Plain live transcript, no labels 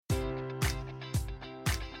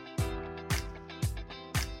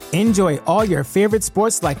Enjoy all your favorite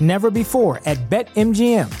sports like never before at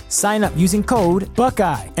BetMGM. Sign up using code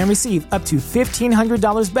Buckeye and receive up to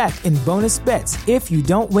 $1,500 back in bonus bets if you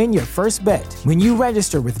don't win your first bet. When you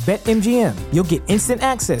register with BetMGM, you'll get instant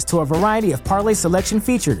access to a variety of parlay selection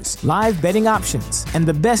features, live betting options, and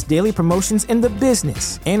the best daily promotions in the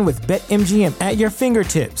business. And with BetMGM at your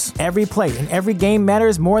fingertips, every play and every game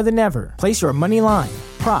matters more than ever. Place your money line,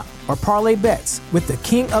 prop, or parlay bets with the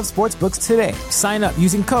king of sportsbooks today. Sign up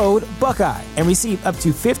using code Buckeye and receive up to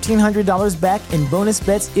 $1,500 back in bonus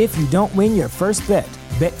bets if you don't win your first bet.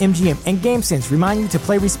 BetMGM and GameSense remind you to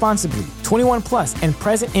play responsibly. 21 plus and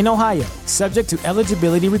present in Ohio, subject to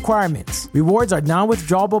eligibility requirements. Rewards are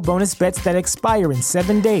non-withdrawable bonus bets that expire in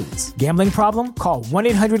 7 days. Gambling problem? Call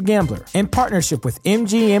 1-800-GAMBLER. In partnership with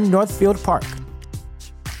MGM Northfield Park.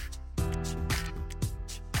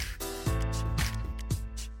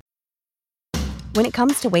 When it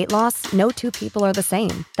comes to weight loss, no two people are the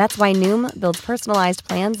same. That's why Noom builds personalized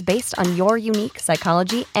plans based on your unique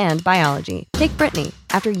psychology and biology. Take Brittany.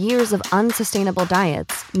 After years of unsustainable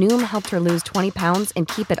diets, Noom helped her lose 20 pounds and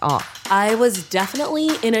keep it off. I was definitely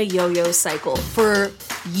in a yo-yo cycle for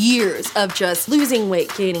years of just losing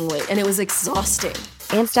weight, gaining weight, and it was exhausting.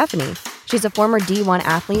 And Stephanie. She's a former D1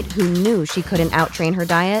 athlete who knew she couldn't outtrain her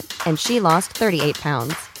diet, and she lost 38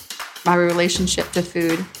 pounds. My relationship to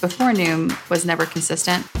food before Noom was never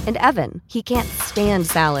consistent. And Evan, he can't stand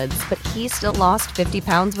salads, but he still lost 50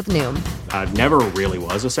 pounds with Noom. I never really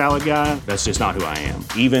was a salad guy. That's just not who I am.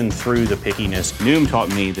 Even through the pickiness, Noom taught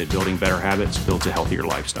me that building better habits builds a healthier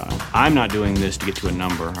lifestyle. I'm not doing this to get to a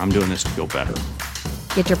number. I'm doing this to feel better.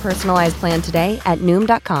 Get your personalized plan today at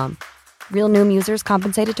Noom.com. Real Noom users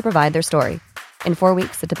compensated to provide their story. In 4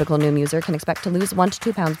 weeks, the typical Noom user can expect to lose 1 to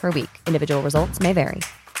 2 pounds per week. Individual results may vary.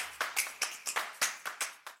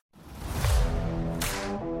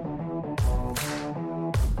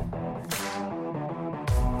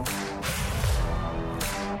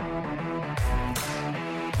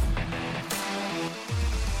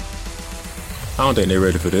 I don't think they're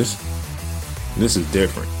ready for this. This is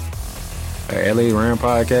different. A LA Ram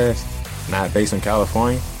podcast, not based in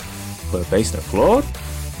California, but based in Florida?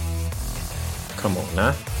 Come on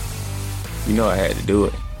now. You know I had to do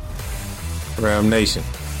it. Ram Nation,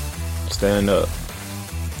 stand up.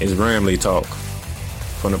 It's Ramley Talk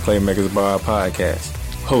from the Playmakers Bar podcast,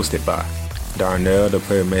 hosted by Darnell the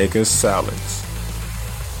Playmakers Silence.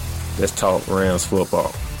 Let's talk Rams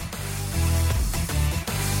football.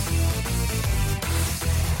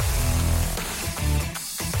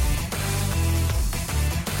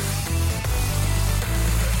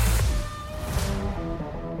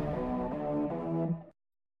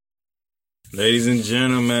 Ladies and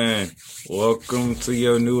gentlemen, welcome to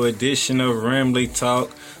your new edition of Ramley Talk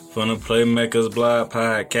from the Playmakers Blog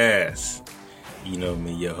Podcast. You know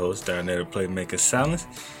me, your host, Darnell the Playmaker Silence,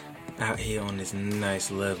 out here on this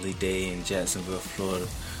nice, lovely day in Jacksonville, Florida.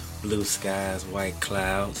 Blue skies, white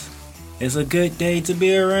clouds. It's a good day to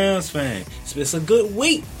be a Rams fan. It's a good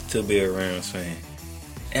week to be a Rams fan.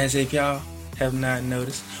 As if y'all have not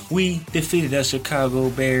noticed, we defeated the Chicago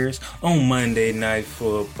Bears on Monday Night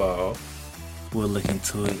Football. We're looking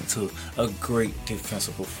to a great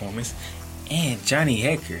defensive performance, and Johnny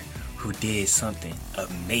Hekker, who did something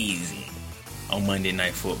amazing on Monday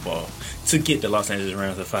Night Football to get the Los Angeles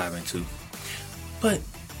Rams to 5-2. But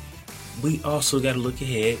we also got to look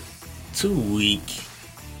ahead to Week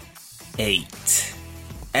 8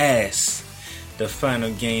 as the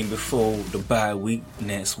final game before the bye week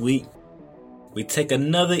next week. We take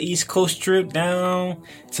another East Coast trip down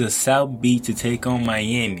to South Beach to take on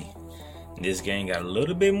Miami. This game got a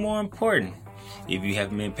little bit more important if you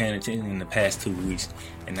haven't been paying attention in the past 2 weeks,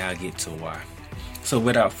 and I'll get to why. So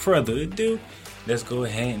without further ado, let's go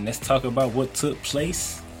ahead and let's talk about what took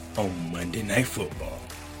place on Monday Night Football.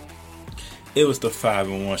 It was the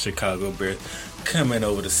 5-1 Chicago Bears coming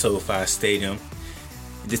over to SoFi Stadium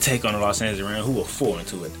to take on the Los Angeles Rams, who were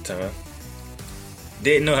 4-2 at the time.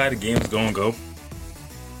 Didn't know how the game was going to go.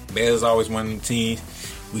 Bears always one of the teams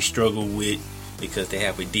we struggle with because they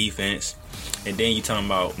have a defense. And then you talking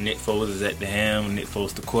about Nick Foles is at the helm, Nick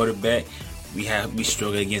Foles the quarterback. We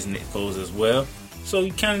struggle against Nick Foles as well. So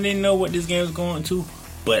you kind of didn't know what this game was going to.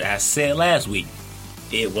 But I said last week,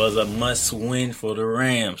 it was a must-win for the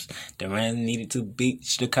Rams. The Rams needed to beat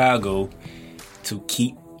Chicago to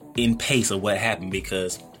keep in pace of what happened,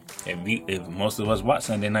 because if most of us watched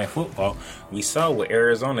Sunday Night Football, we saw where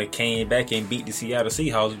Arizona came back and beat the Seattle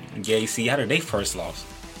Seahawks and gave Seattle their first loss.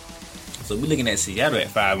 So we're looking at Seattle at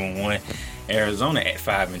 5-1, Arizona at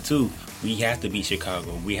 5-2. We have to beat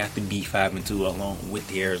Chicago. We have to beat 5-2 along with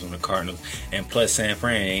the Arizona Cardinals. And plus, San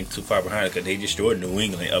Fran ain't too far behind because they destroyed New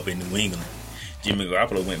England up in New England. Jimmy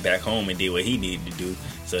Garoppolo went back home and did what he needed to do.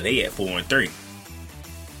 So they at 4-3.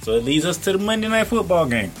 So it leads us to the Monday Night Football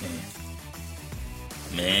game.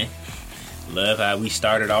 Man, love how we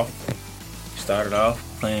started off.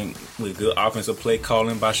 Playing with good offensive play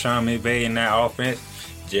calling by Sean McVay in that offense.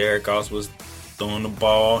 Jared Goff was throwing the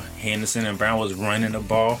ball. Henderson and Brown was running the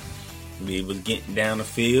ball. We was getting down the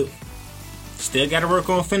field. Still got to work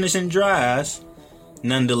on finishing drives,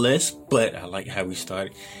 nonetheless. But I like how we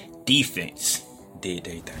started. Defense did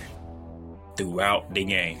their thing throughout the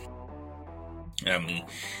game. I mean,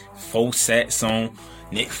 4 sacks on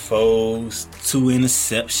Nick Foles, 2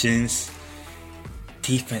 interceptions.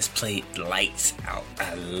 Defense played lights out.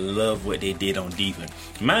 I love what they did on defense.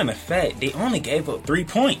 Matter of fact, they only gave up 3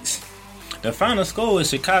 points. The final score was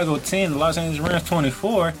Chicago 10, Los Angeles Rams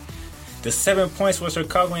 24. The 7 points for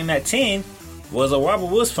Chicago in that 10 was a Robert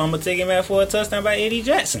Woods fumble taken back for a touchdown by Eddie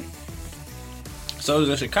Jackson. So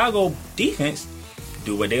the Chicago defense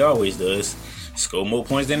do what they always does, score more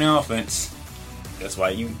points than the offense. That's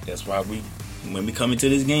why we, when we come into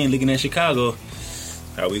this game looking at Chicago,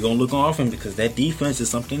 how we gonna look on offense, because that defense is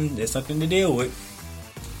something to deal with.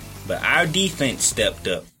 But our defense stepped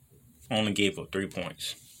up, only gave up 3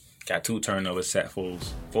 points, got 2 turnovers, sacked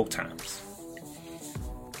Foles 4 times.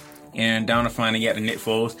 And down the finally got to Nick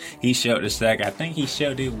Foles. He shelled the sack. I think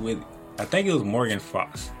it was Morgan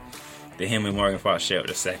Fox. That him and Morgan Fox shared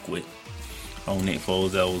the sack with on Nick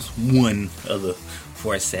Foles. That was one of the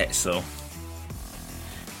 4 sacks. So,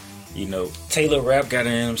 Taylor Rapp got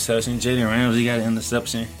an interception. Jalen Ramsey got an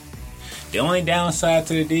interception. The only downside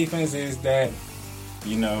to the defense is that,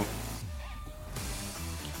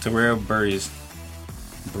 Terrell Burris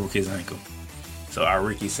broke his ankle. So our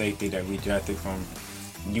rookie safety that we drafted from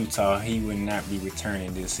Utah, he would not be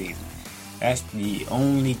returning this season. That's the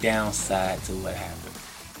only downside to what happened.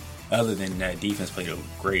 Other than that, defense played a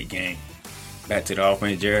great game. Back to the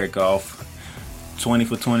offense, Jared Goff, 20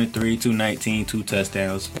 for 23, 219, 2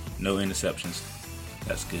 touchdowns, no interceptions.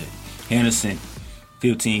 That's good. Henderson,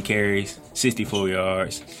 15 carries, 64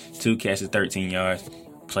 yards, 2 catches, 13 yards.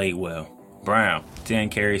 Played well. Brown, 10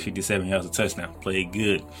 carries, 57 yards, a touchdown. Played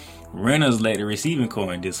good. Reynolds led the receiving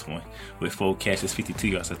core in this one with 4 catches, 52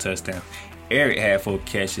 yards, a touchdown. Eric had 4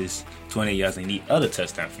 catches, 20 yards, and the other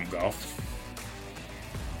touchdown from Goff.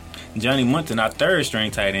 Johnny Munton, our third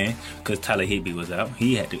string tight end, because Tyler Higbee was out.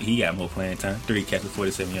 He got more playing time. 3 catches,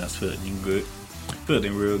 47 yards, feeling good.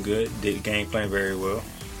 Feeling real good. Did the game plan very well.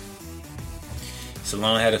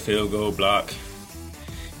 Salon had a field goal block.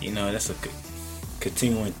 That's a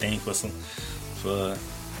continuing thing for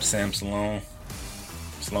Sam Sloman.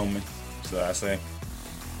 So I say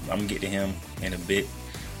I'm gonna get to him in a bit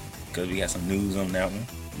because we got some news on that one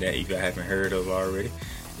that if you haven't heard of already,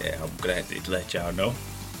 I'm glad to let y'all know.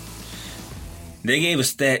 They gave a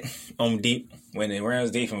stat on deep when the Rams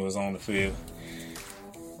defense was on the field.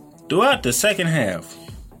 Throughout the second half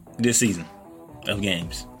this season of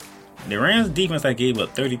games, the Rams defense gave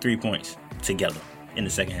up 33 points together in the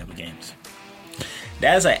second half of games.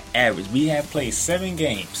 That's an average. We have played 7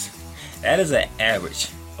 games. That is an average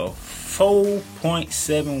of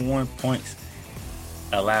 4.71 points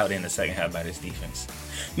allowed in the second half by this defense.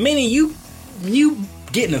 Meaning you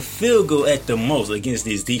getting a field goal at the most against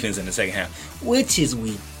this defense in the second half, which is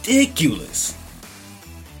ridiculous.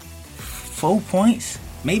 4 points,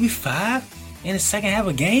 maybe 5 in the second half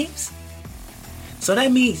of games. So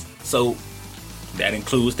that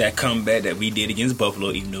includes that comeback that we did against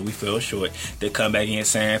Buffalo, even though we fell short. The comeback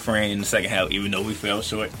against San Fran in the second half, even though we fell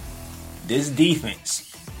short. This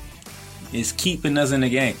defense is keeping us in the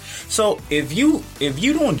game. So if you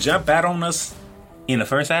don't jump out on us in the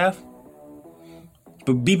first half,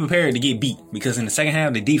 but be prepared to get beat, because in the second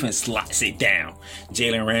half the defense slots it down.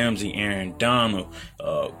 Jalen Ramsey, Aaron Donald,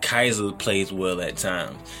 Kaiser plays well at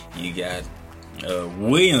times. You got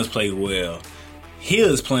Williams played well.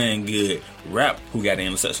 Hill is playing good. Rapp, who got an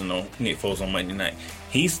interception on Nick Foles on Monday night,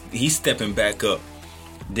 he's stepping back up.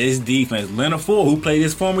 This defense, Leonard Ford, who played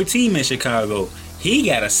his former team in Chicago, he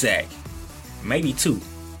got a sack, maybe 2.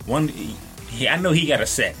 I know he got a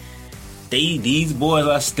sack. These boys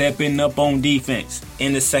are stepping up on defense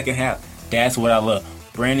in the second half. That's what I love.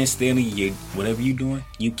 Brandon Staley, whatever you doing,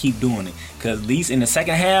 you keep doing it. Because at least in the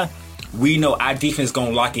second half, we know our defense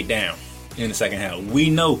going to lock it down in the second half. We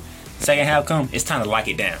know second half come, it's time to lock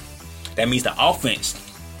it down. That means the offense,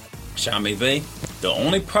 Sean McVay, the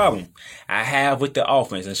only problem I have with the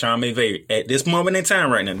offense and Sean McVay at this moment in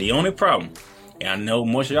time right now, the only problem, and I know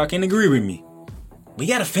most of y'all can agree with me, we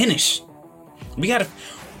got to finish.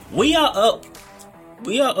 We are up,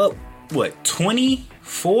 what,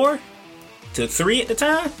 24-3 at the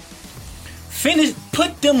time?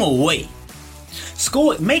 Put them away.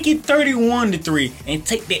 Score, make it 31-3 and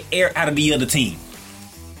take the air out of the other team.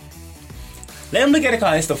 Let them look at it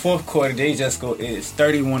because it's the fourth quarter. They just go, it's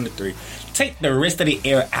 31-3. Take the rest of the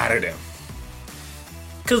air out of them.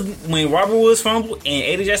 Because when Robert Woods fumbled and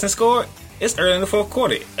Eddie Jackson scored, it's early in the fourth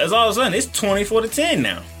quarter. As all of a sudden, it's 24-10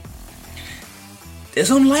 now. There's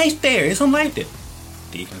some life there.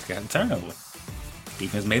 Defense got a turnover.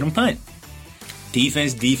 Defense made them punt.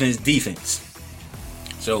 Defense.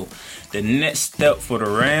 So, the next step for the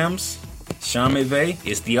Rams, Sean McVay,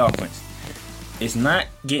 is the offense. It's not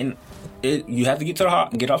getting... you have to get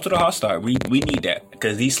off to the hot start. We need that.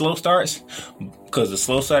 Because these slow starts... Because the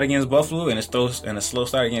slow start against Buffalo and the slow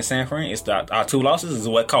start against San Fran, our 2 losses is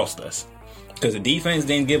what cost us. Because the defense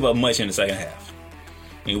didn't give up much in the second half.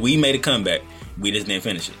 I mean, we made a comeback. We just didn't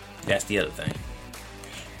finish it. That's the other thing.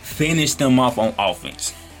 Finish them off on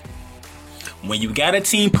offense. When you got a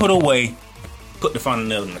team put away, put the final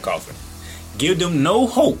nail in the coffin. Give them no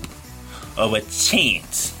hope of a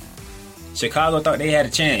chance. Chicago thought they had a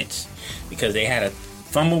chance because they had a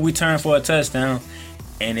fumble return for a touchdown,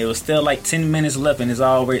 and it was still like 10 minutes left, and then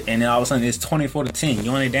all of a sudden it's 24-10.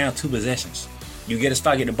 You're only down 2 possessions. You get a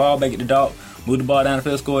start, get the ball back at the dog, move the ball down the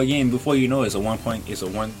field, score again. Before you know it, it's a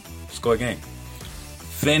 1-score game.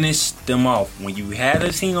 Finish them off. When you have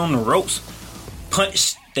a team on the ropes,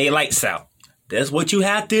 punch their lights out. That's what you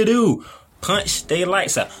have to do. Punch their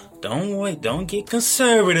lights out. Don't get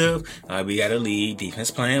conservative. We got a lead.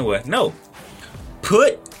 Defense playing well. No.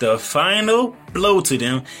 Put the final blow to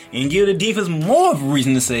them and give the defense more of a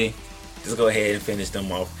reason to say, just go ahead and finish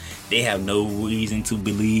them off. They have no reason to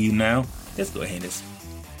believe now. Let's go ahead and just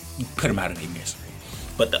put them out of their misery.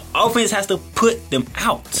 But the offense has to put them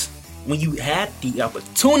out. When you had the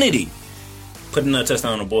opportunity, put another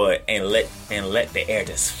touchdown on the board and let the air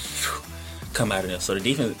just come out of them. So the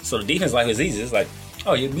defense life is easy. It's like,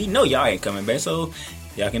 oh, we know y'all ain't coming back, so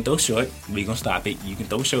y'all can throw short, we gonna stop it. You can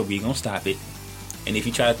throw short, we gonna stop it. And if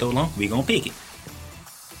you try to throw long, we gonna pick it.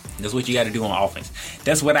 That's what you got to do on offense.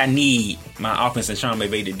 That's what I need my offense and Sean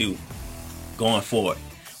McVay to do going forward.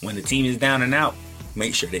 When the team is down and out,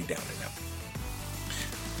 make sure they down and out.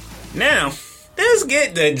 Now, let's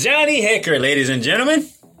get to Johnny Hekker, ladies and gentlemen.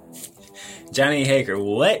 Johnny Hekker,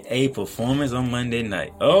 what a performance on Monday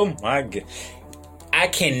night. Oh my God. I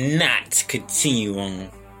cannot continue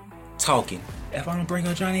on talking if I don't bring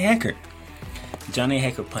up Johnny Hekker. Johnny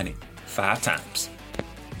Hekker punted 5 times.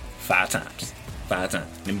 5 times. 5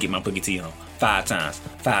 times. Let me get my Boogie T on. 5 times.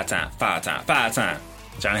 5 times. 5 times. 5 times.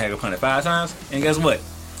 Johnny Hekker punted 5 times. And guess what?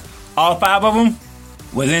 All 5 of them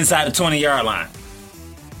was inside the 20-yard line.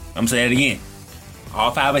 I'm saying it again.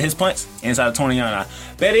 All 5 of his punts inside the 20-yard line.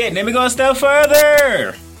 Better yet, let me go a step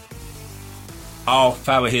further. All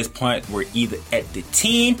 5 of his punts were either at the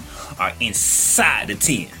 10 or inside the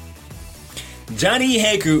 10. Johnny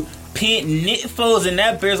Hekker pinned Nick Foles and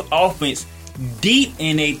that Bears offense deep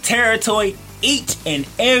in their territory each and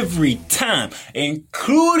every time,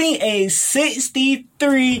 including a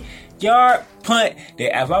 63-yard punt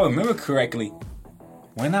that, if I remember correctly,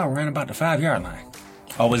 went out around about the 5-yard line.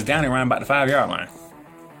 Or was down around about the 5-yard line.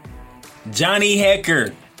 Johnny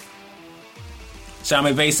Hekker. Sean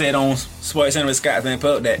McVay said on SportsCenter with Scott Van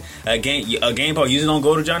Pelt that a game ball usually don't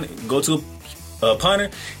go to a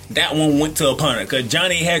punter. That one went to a punter because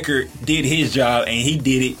Johnny Hekker did his job and he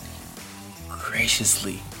did it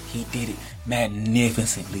graciously. He did it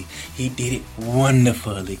magnificently. He did it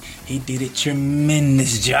wonderfully. He did a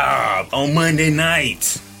tremendous job on Monday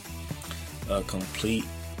night. A complete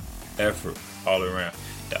effort all around.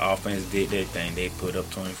 The offense did their thing. They put up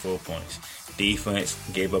 24 points. Defense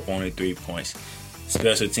gave up only 3 points.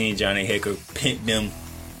 Special team, Johnny Hekker pinned them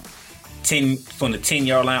 10 from the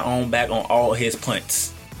 10-yard line on back on all his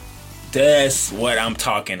punts. That's what I'm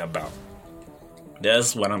talking about.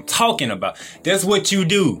 That's what I'm talking about. That's what you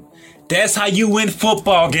do. That's how you win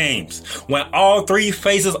football games. When all 3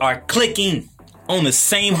 faces are clicking on the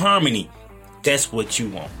same harmony. That's what you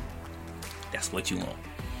want. That's what you want.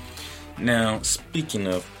 Now, speaking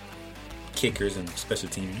of kickers and special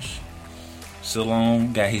teamers,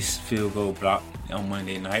 Salone got his field goal blocked on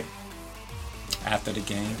Monday night after the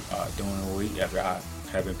game, during the week, after I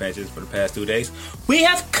have been patches for the past 2 days. We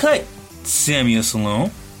have cut Samuel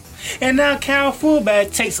Salone, and now Kyle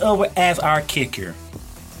Fullback takes over as our kicker.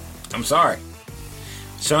 I'm sorry.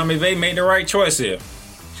 Sean McVay made the right choice here.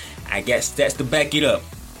 I got stats to back it up.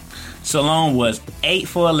 Salone was 8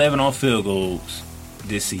 for 11 on field goals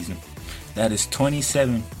this season. That is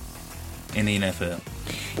 27 in the NFL.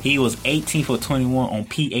 He was 18 for 21 on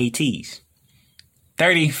PATs.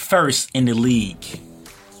 31st in the league.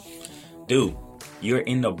 Dude, you're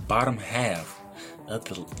in the bottom half of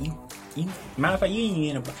the league. Matter of fact,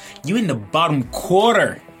 you in the bottom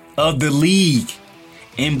quarter of the league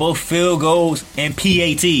in both field goals and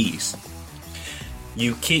PATs.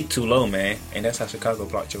 You kick too low, man, and that's how Chicago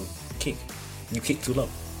blocked your kick. You kick too low.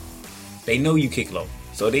 They know you kick low,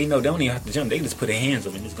 so they know they don't even have to jump. They just put their hands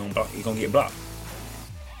up and it's gonna block. You're gonna get blocked.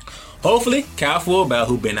 Hopefully, Kyle Fulbaugh,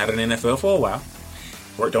 who been out of the NFL for a while,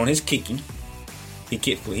 worked on his kicking. He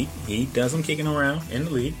does some kicking around in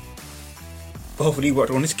the league. Hopefully, he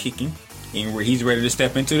worked on his kicking, and he's ready to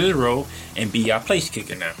step into this role and be our place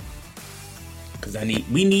kicker now. Because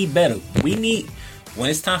we need better. When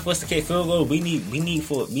it's time for us to kick field goals, we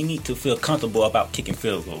need to feel comfortable about kicking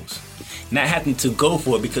field goals, not having to go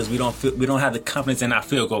for it because we don't have the confidence in our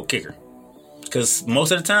field goal kicker. Because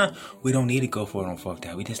most of the time, we don't need to go for it on fourth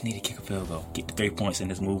down. We just need to kick a field goal, get the 3 points, and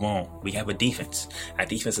just move on. We have a defense. Our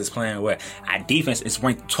defense is playing well. Our defense is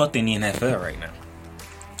ranked 12th in the NFL right now.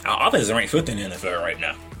 Our offense is ranked 5th in the NFL right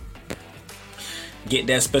now. Get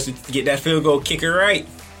that field goal kicker right.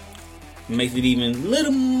 Makes it even a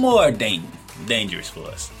little more dangerous for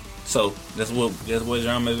us. So that's what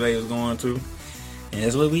John McVay was going through, and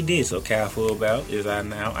that's what we did. So Kyle Fulbaugh is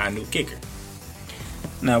our new kicker.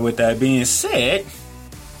 Now, with that being said,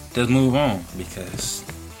 let's move on because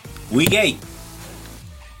Week 8,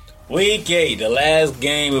 the last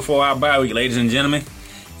game before our bye week, ladies and gentlemen,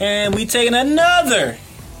 and we taking another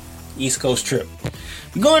East Coast trip.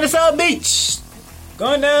 We're going to South Beach,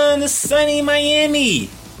 going down to sunny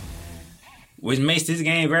Miami, which makes this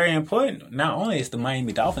game very important. Not only is the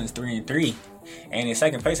Miami Dolphins 3-3 and in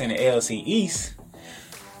second place in the ALC East,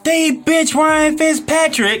 they bench Ryan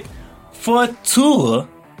Fitzpatrick for Tua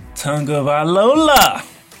Tagovailoa.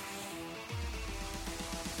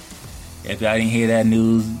 If y'all didn't hear that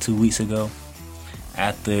news 2 weeks ago,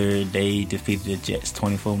 after they defeated the Jets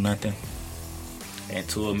 24-0, and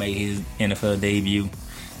Tua made his NFL debut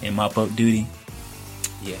in mop-up duty,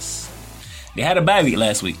 yes, they had a bye week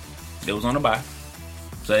last week. They was on a bye,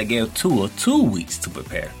 so they gave Tua 2 weeks to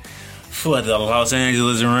prepare for the Los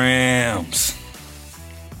Angeles Rams.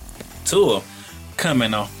 Tua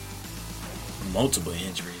coming off multiple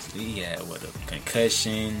injuries. He had a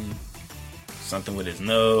concussion, something with his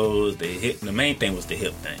nose. The main thing was the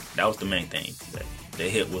hip thing. That was the main thing. The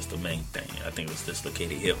hip was the main thing. I think it was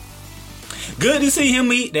dislocated hip. Good to see him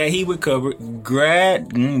that he recovered.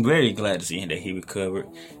 Very glad to see him that he recovered.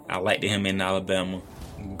 I liked him in Alabama.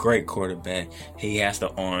 Great quarterback. He has the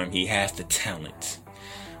arm. He has the talent.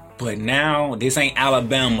 But now, this ain't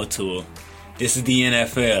Alabama Tua. This is the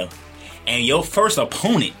NFL. And your first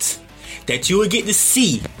opponent that you will get to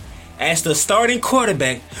see as the starting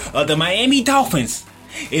quarterback of the Miami Dolphins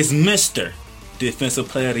is Mr. Defensive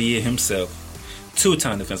Player of the Year himself.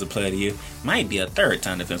 2-time Defensive Player of the Year. Might be a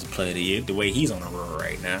 3rd-time Defensive Player of the Year, the way he's on the roll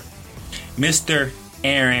right now. Mr.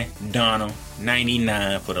 Aaron Donald,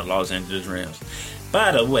 99 for the Los Angeles Rams.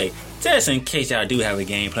 By the way, just in case y'all do have a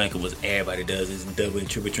game plan, because what everybody does is double and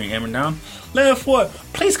triple between Aaron Donald, level 4,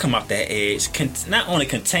 please come off that edge. Not only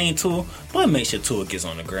contain Tua, but make sure Tua gets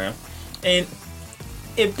on the ground. And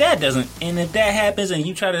if that happens and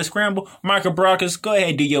you try to scramble, Michael Brockers, go ahead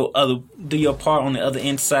and do your part on the other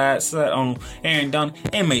inside on Aaron Donald,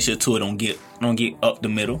 and make sure Tua don't get up the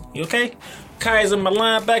middle. You okay? Kaiser, my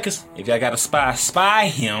linebackers, if y'all got to spy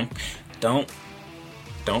him, don't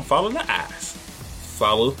follow the eyes.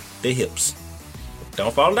 Follow the hips.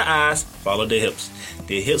 Don't follow the eyes, follow the hips.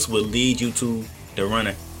 The hips will lead you to the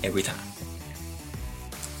runner every time.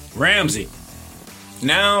 Ramsey.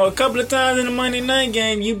 Now, a couple of times in the Monday night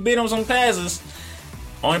game, you bit on some passes.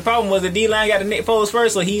 Only problem was the D-line got the Nick Foles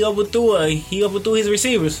first, so he overthrew his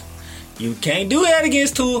receivers. You can't do that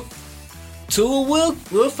against Tua. Tua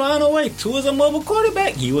will find a way. Tua's a mobile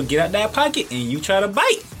quarterback. He will get out that pocket and you try to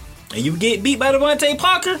bite. And you get beat by Devontae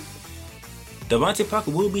Parker. Devontae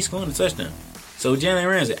Parker will be scoring a touchdown. So Jalen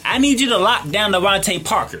Ramsey, I need you to lock down Devontae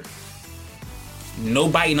Parker. No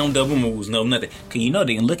biting on double moves, no nothing. Because you know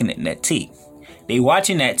they're looking at that tape. They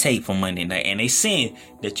watching that tape from Monday night and they seeing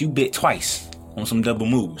that you bit twice on some double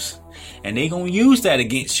moves. And they going to use that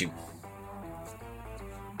against you.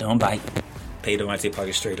 Don't bite. Pay Devontae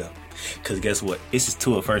Parker straight up. Because guess what? This is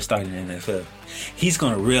Tua first starting in the NFL. He's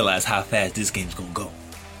going to realize how fast this game's going to go.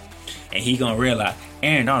 And he's going to realize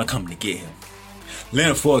Aaron Donald coming to get him.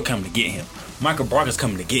 Leonard Floyd coming to get him. Michael Brockers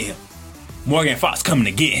coming to get him. Morgan Fox coming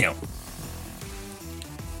to get him.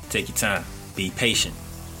 Take your time. Be patient.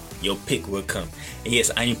 Your pick will come. And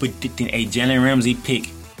yes, I am predicting a Jalen Ramsey pick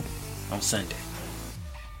on Sunday.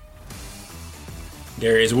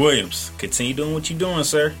 Darius Williams, continue doing what you're doing,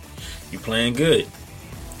 sir. You're playing good.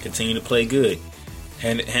 Continue to play good.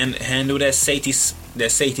 Handle that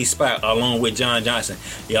safety spot along with John Johnson.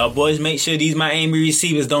 Y'all boys, make sure these Miami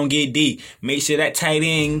receivers don't get deep. Make sure that tight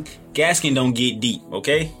end Gaskin don't get deep.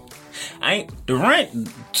 Okay. The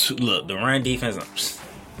run defense.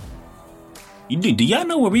 Do y'all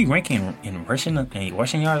know where we rank in rushing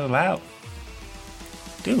yards allowed?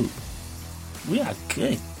 Dude, we are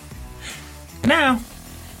good. Now,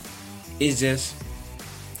 it's just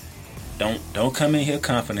don't come in here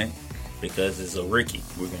confident because it's a rookie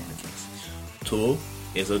we're going against. Tua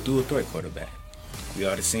is a dual threat quarterback. We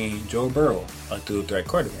already seen Joe Burrow, a dual threat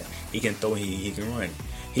quarterback. He can throw, he can run.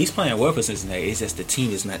 He's playing well for Cincinnati. It's just the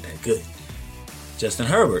team is not that good. Justin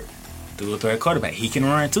Herbert, dual threat quarterback. He can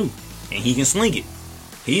run too, and he can sling it.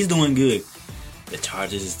 He's doing good. The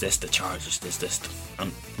Chargers, that's the Chargers.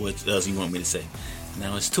 What else you want me to say?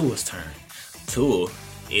 Now it's Tua's turn. Tua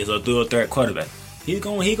is a dual threat quarterback. He's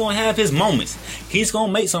gonna have his moments. He's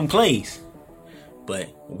gonna make some plays,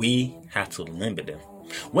 but we have to limit him.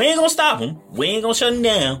 We ain't gonna stop him. We ain't gonna shut him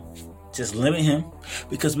down. Just limit him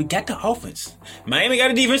because we got the offense. Miami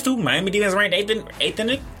got a defense too. Miami defense ranked eighth in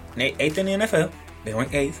the NFL. They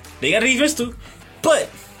ranked 8th. They got a defense too, but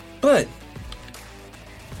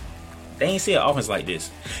they ain't see an offense like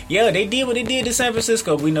this. Yeah, they did what they did to San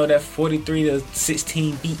Francisco. We know that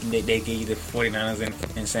 43-16 beating that they gave the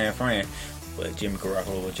 49ers in San Fran. But Jimmy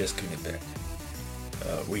Garoppolo was just coming back.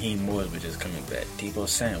 Raheem Morris was just coming back. Deebo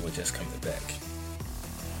Samuel was just coming back.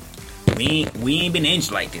 We ain't been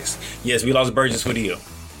injured like this. Yes, we lost Burgess for the year.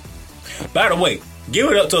 By the way,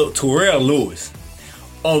 give it up to Terrell Lewis.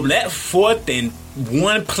 On that 4th and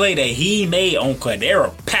 1 play that he made on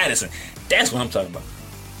Cordero Patterson. That's what I'm talking about.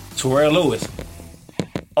 Terrell Lewis.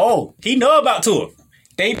 Oh, he know about Tua.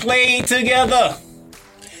 They played together.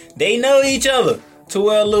 They know each other.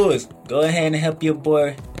 Terrell Lewis, go ahead and help your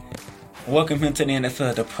boy. Welcome him to the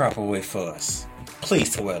NFL the proper way for us.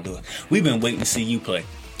 Please, Terrell Lewis. We've been waiting to see you play.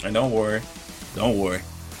 And don't worry.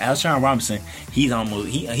 Alshon Robinson, he's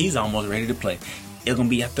almost ready to play. It's gonna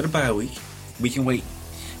be after the bye week. We can wait.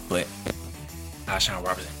 But Alshon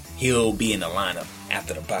Robinson, he'll be in the lineup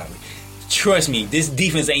after the bye week. Trust me, this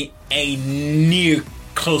defense ain't near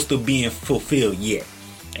close to being fulfilled yet.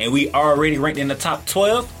 And we already ranked in the top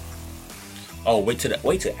 12. Oh, wait till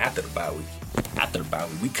after the bye week. After the bye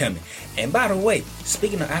week, we coming. And by the way,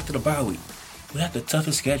 speaking of after the bye week, we have the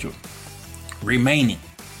toughest schedule remaining,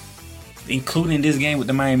 including this game with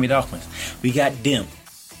the Miami Dolphins. We got them.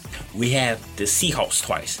 We have the Seahawks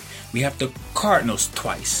twice. We have the Cardinals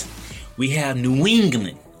twice. We have New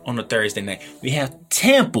England on a Thursday night. We have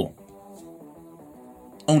Tampa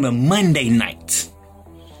on a Monday night.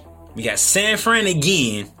 We got San Fran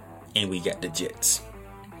again, and we got the Jets.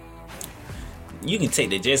 You can take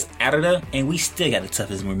the Jets out of there, and we still got the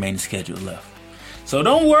toughest remaining schedule left. So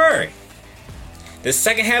don't worry. The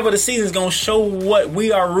second half of the season is going to show what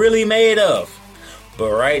we are really made of.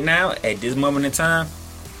 But right now, at this moment in time,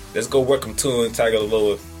 let's go welcome Tua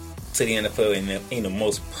Tagovailoa to the NFL in the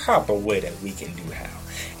most proper way that we can do. How?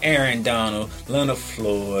 Aaron Donald, Leonard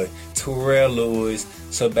Floyd, Terrell Lewis,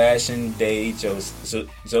 Sebastian Day,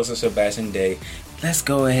 Joseph Sebastian Day. Let's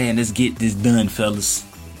go ahead and let's get this done, fellas.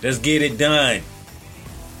 Let's get it done.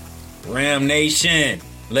 Ram Nation,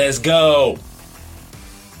 let's go.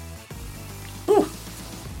 Whew.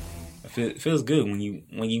 It feels good when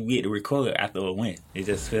you get to record after a win. It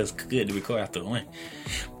just feels good to record after a win.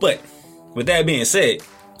 But with that being said,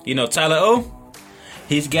 Tyler O,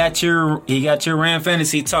 he got your Ram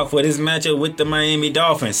Fantasy talk for this matchup with the Miami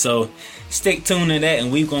Dolphins. So stay tuned to that,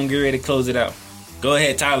 and we're gonna get ready to close it out. Go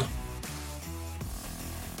ahead, Tyler.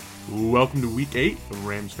 Welcome to Week 8 of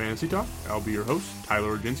Rams Fantasy Talk. I'll be your host,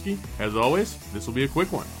 Tyler Ordinsky. As always, this will be a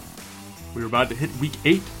quick one. We're about to hit Week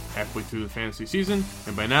 8, halfway through the fantasy season,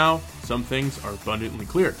 and by now, some things are abundantly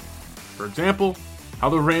clear. For example, how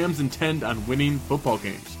the Rams intend on winning football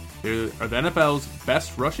games. They are the NFL's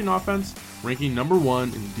best rushing offense, ranking number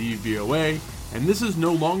 1 in DVOA, and this is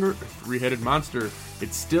no longer a three-headed monster.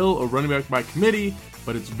 It's still a running back by committee,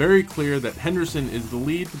 but it's very clear that Henderson is the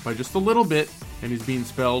lead by just a little bit, and he's being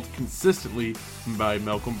spelled consistently by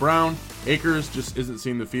Malcolm Brown. Akers just isn't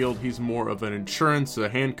seeing the field. He's more of an insurance, a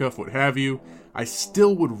handcuff, what have you. I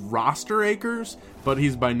still would roster Akers, but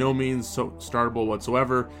he's by no means so startable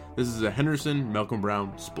whatsoever. This is a Henderson-Malcolm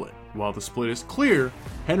Brown split. While the split is clear,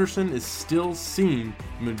 Henderson is still seeing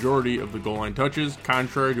the majority of the goal line touches,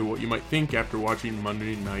 contrary to what you might think after watching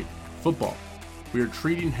Monday Night Football. We are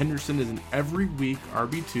treating Henderson as an every week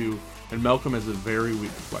RB2 and Malcolm as a very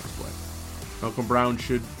weak flex play. Malcolm Brown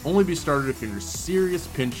should only be started if you're in a serious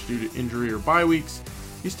pinch due to injury or bye weeks.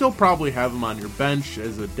 You still probably have him on your bench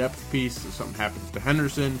as a depth piece if something happens to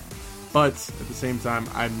Henderson, but at the same time,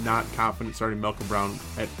 I'm not confident starting Malcolm Brown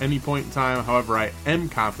at any point in time. However, I am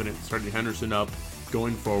confident starting Henderson up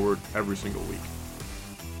going forward every single week.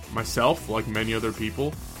 Myself, like many other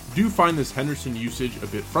people, do find this Henderson usage a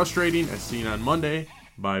bit frustrating, as seen on Monday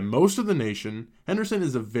by most of the nation. Henderson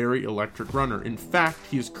is a very electric runner. In fact,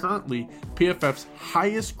 he is currently PFF's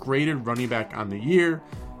highest graded running back on the year.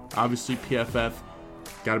 Obviously, PFF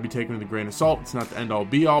got to be taken with a grain of salt. It's not the end-all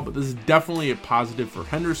be-all, but this is definitely a positive for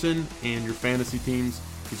Henderson and your fantasy teams.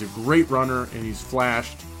 He's a great runner, and he's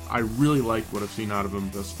flashed. I really like what I've seen out of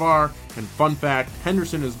him thus far. And fun fact,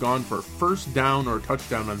 Henderson has gone for a first down or a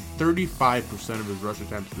touchdown on 35% of his rush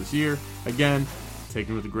attempts this year. Again,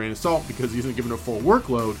 taken with a grain of salt because he isn't given a full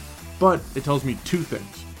workload, but it tells me two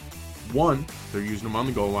things. One, they're using him on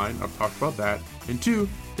the goal line. I've talked about that. And two,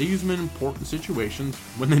 they use him in important situations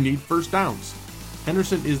when they need first downs.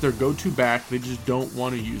 Henderson is their go-to back. They just don't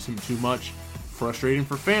want to use him too much. Frustrating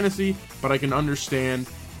for fantasy, but I can understand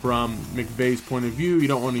from McVay's point of view. You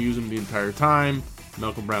don't want to use him the entire time.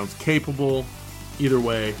 Malcolm Brown's capable. Either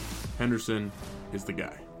way, Henderson is the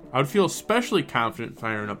guy. I would feel especially confident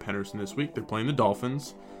firing up Henderson this week. They're playing the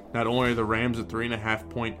Dolphins. Not only are the Rams a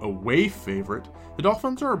 3.5-point away favorite, the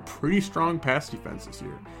Dolphins are a pretty strong pass defense this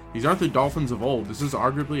year. These aren't the Dolphins of old. This is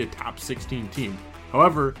arguably a top 16 team.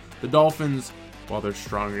 However, the Dolphins, while they're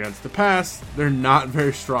strong against the pass, they're not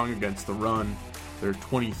very strong against the run. They're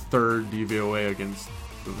 23rd DVOA against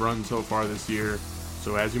the run so far this year.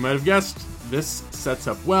 So as you might have guessed, this sets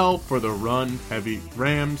up well for the run-heavy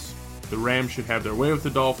Rams. The Rams should have their way with the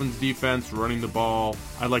Dolphins defense, running the ball.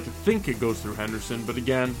 I'd like to think it goes through Henderson, but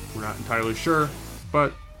again, we're not entirely sure.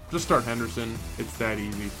 But just start Henderson. It's that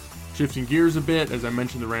easy. Shifting gears a bit, as I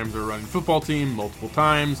mentioned, the Rams are a running football team multiple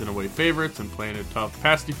times and away favorites and playing a tough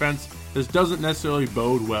pass defense. This doesn't necessarily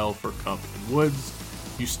bode well for Kupp and Woods.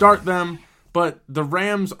 You start them, but the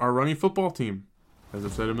Rams are a running football team, as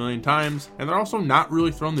I've said a million times, and they're also not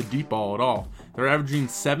really throwing the deep ball at all. They're averaging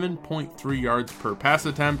 7.3 yards per pass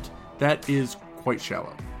attempt. That is quite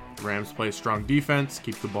shallow. The Rams play a strong defense,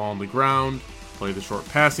 keep the ball on the ground, play the short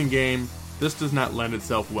passing game. This does not lend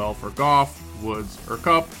itself well for Goff, Woods, or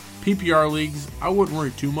Kupp. PPR leagues, I wouldn't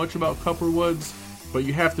worry too much about Kupp or Woods, but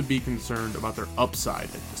you have to be concerned about their upside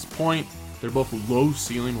at this point. They're both low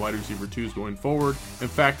ceiling wide receiver 2s going forward. In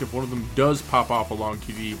fact, if one of them does pop off a long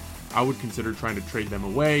TD, I would consider trying to trade them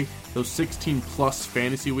away. Those 16 plus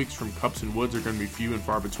fantasy weeks from Kupps and Woods are going to be few and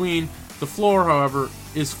far between. The floor, however,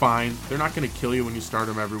 is fine. They're not going to kill you when you start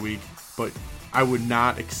them every week, but I would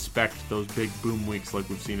not expect those big boom weeks like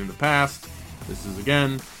we've seen in the past. This is,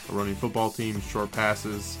 again, a running football team, short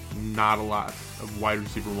passes, not a lot of wide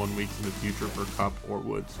receiver 1 weeks in the future for Kupp or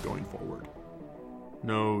Woods going forward.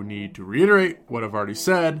 No need to reiterate what I've already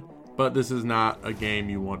said, but this is not a game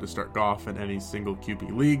you want to start Goff in any single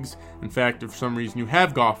QB leagues. In fact, if for some reason you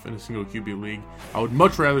have Goff in a single QB league, I would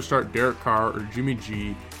much rather start Derek Carr or Jimmy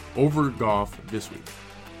G over Goff this week.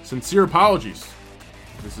 Sincere apologies.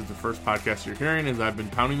 This is the first podcast you're hearing, as I've been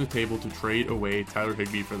pounding the table to trade away Tyler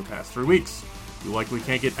Higbee for the past 3 weeks. You likely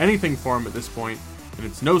can't get anything for him at this point, and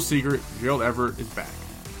it's no secret Gerald Everett is back.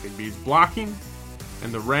 Higbee's blocking,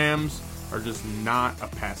 and the Rams are just not a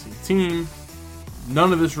passing team.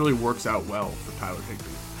 None of this really works out well for Tyler Higbee.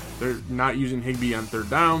 They're not using Higbee on third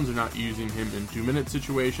downs. They're not using him in 2-minute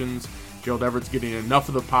situations. Gerald Everett's getting enough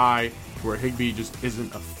of the pie where Higbee just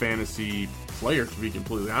isn't a fantasy player, to be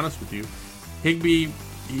completely honest with you. Higbee,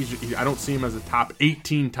 I don't see him as a top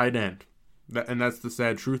 18 tight end. And that's the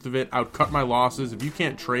sad truth of it. I would cut my losses. If you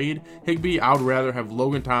can't trade Higbee, I would rather have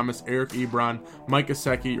Logan Thomas, Eric Ebron, Mike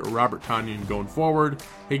Gesicki, or Robert Tonyan going forward.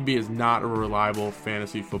 Higbee is not a reliable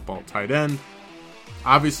fantasy football tight end.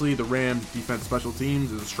 Obviously, the Rams' defense special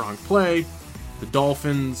teams is a strong play. The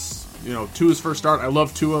Dolphins, Tua's first start. I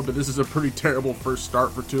love Tua, but this is a pretty terrible first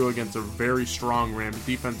start for Tua against a very strong Rams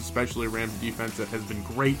defense, especially a Rams defense that has been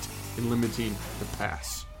great in limiting the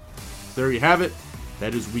pass. There you have it.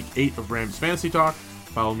 That is week 8 of Rams Fantasy Talk.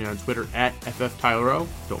 Follow me on Twitter at FFTylerO.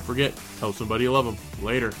 Don't forget, tell somebody you love them.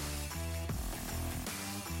 Later.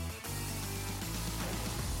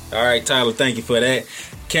 All right, Tyler, thank you for that.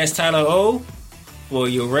 Catch Tyler O for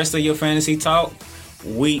your rest of your fantasy talk.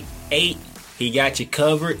 Week 8, he got you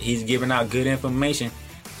covered. He's giving out good information.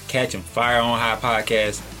 Catch him. Fire on High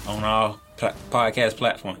Podcast on all podcast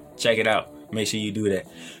platforms. Check it out. Make sure you do that.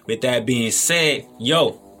 With that being said,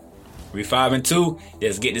 we're 5-2.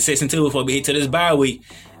 Let's get to 6-2 before we hit to this bye week.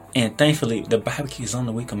 And thankfully, the bye week is on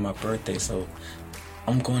the week of my birthday, so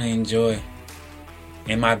I'm going to enjoy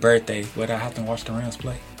and my birthday whether I have to watch the Rams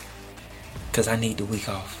play. Because I need the week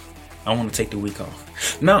off. I want to take the week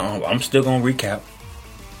off. No, I'm still going to recap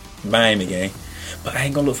Miami game. But I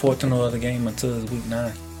ain't going to look forward to no other game until it's week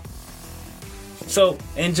 9. So,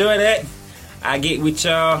 enjoy that. I get with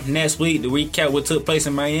y'all next week to recap what took place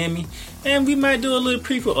in Miami. And we might do a little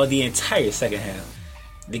preview of the entire second half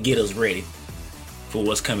to get us ready for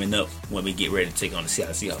what's coming up when we get ready to take on the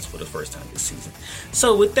Seattle Seahawks for the first time this season.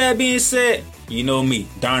 So with that being said, you know me,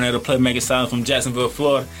 Darnell the Playmaker signing from Jacksonville,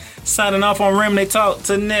 Florida, signing off on Ramley Talk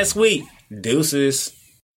till next week. Deuces.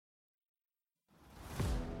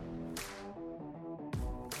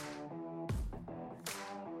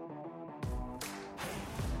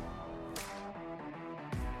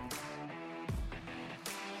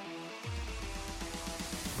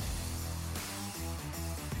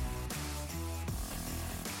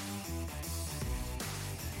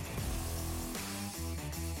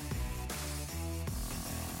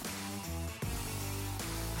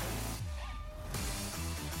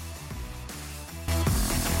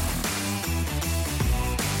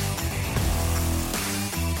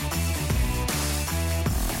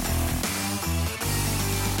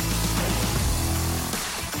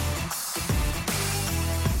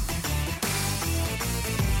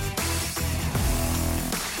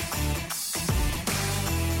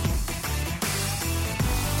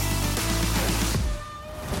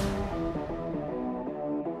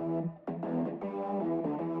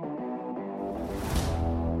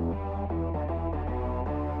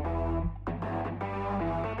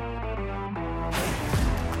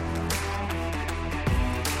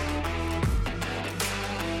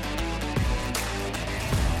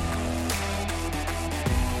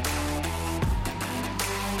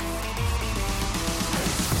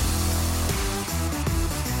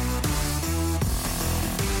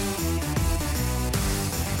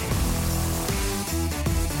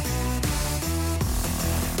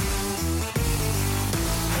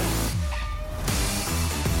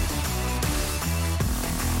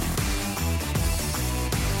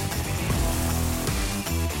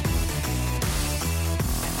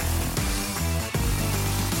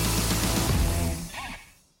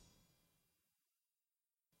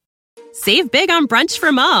 Save big on brunch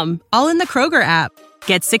for mom, all in the Kroger app.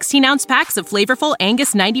 Get 16-ounce packs of flavorful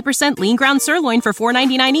Angus 90% lean ground sirloin for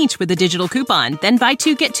 $4.99 each with a digital coupon. Then buy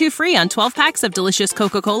 2, get 2 free on 12 packs of delicious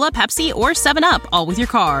Coca-Cola, Pepsi, or 7-Up, all with your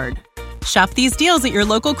card. Shop these deals at your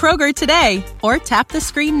local Kroger today, or tap the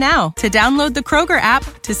screen now to download the Kroger app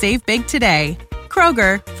to save big today.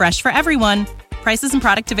 Kroger, fresh for everyone. Prices and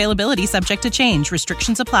product availability subject to change.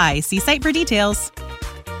 Restrictions apply. See site for details.